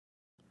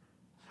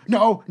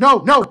No, no,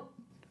 no.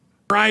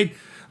 Right.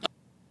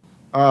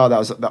 Oh, that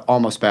was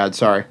almost bad.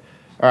 Sorry.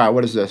 All right,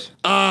 what is this?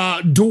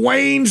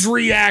 Dwane's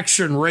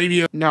reaction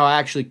radio. No, I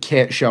actually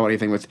can't show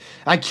anything with.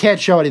 I can't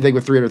show anything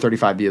with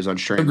 335 views on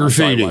stream.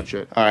 Graffiti. Watch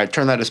it. All right,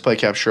 turn that display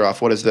capture off.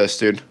 What is this,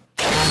 dude?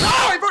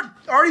 Oh, I've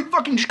already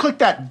fucking clicked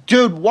that,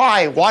 dude.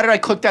 Why? Why did I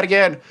click that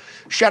again?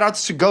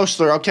 Shoutouts to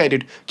Ghostler. Okay,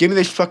 dude, give me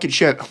this fucking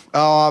shit.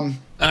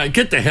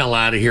 Get the hell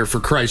out of here,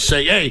 for Christ's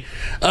sake. Hey,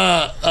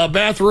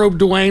 Bathrobe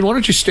Dwane, why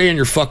don't you stay in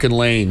your fucking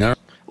lane? Huh?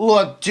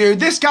 Look, dude,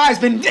 this guy's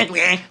been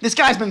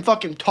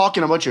fucking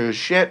talking a bunch of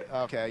shit.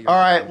 Okay. All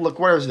right, look,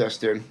 where is this,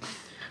 dude?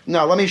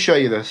 No, let me show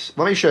you this.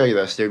 Let me show you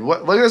this, dude.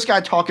 Look at this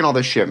guy talking all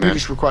this shit, man.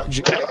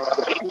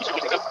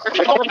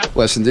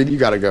 Listen, dude, you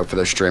gotta go for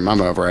this stream.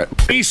 I'm over it.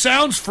 He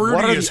sounds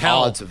fruity as hell.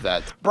 What are the odds of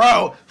that?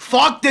 Bro,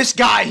 fuck this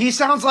guy. He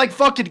sounds like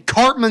fucking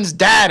Cartman's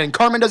dad, and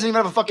Cartman doesn't even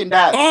have a fucking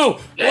dad.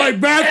 Oh, like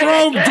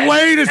Bathrobe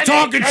Dwane is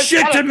talking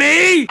shit to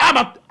me? I'm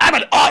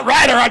an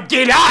alt-righter on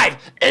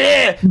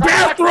D9.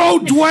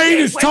 Bathrobe Dwane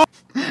is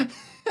talking.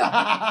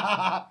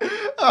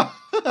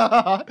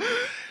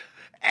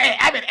 Hey,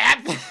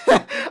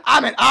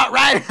 I'm an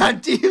alt-righter on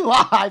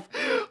D-Live.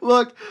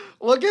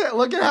 Look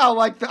at how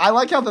I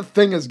like how the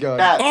thing is going.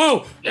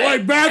 Oh,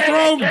 like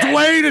Bathrobe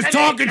Dwane is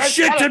talking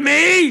shit to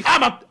me?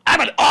 I'm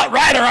an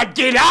alt-righter on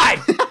D9.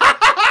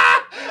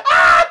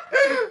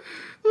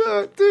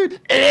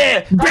 Dude.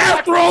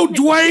 Bathrobe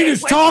Dwane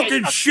is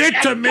talking shit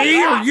to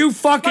me? Are you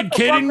fucking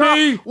kidding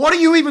me? What do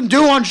you even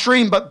do on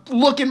stream but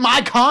look at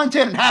my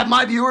content and have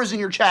my viewers in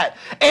your chat?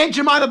 And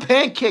Jemima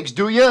Pancakes,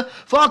 do you?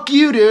 Fuck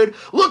you, dude.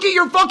 Look at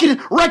your fucking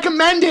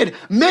recommended.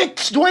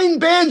 Mix, Dwayne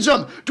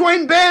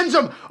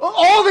Banzum,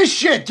 all this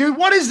shit, dude.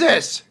 What is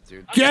this?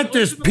 Get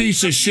this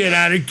piece of shit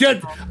out of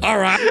here. All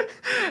right.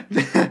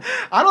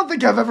 I don't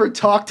think I've ever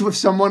talked with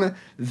someone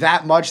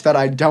that much that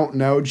I don't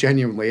know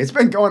genuinely. It's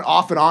been going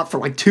off and on for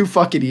like 2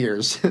 fucking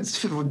years.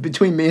 It's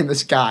between me and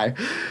this guy.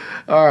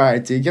 All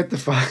right, dude, get the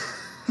fuck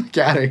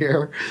out of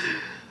here.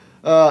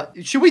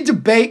 Should we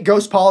debate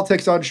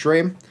Ghostpolitics on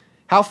stream?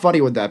 How funny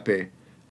would that be?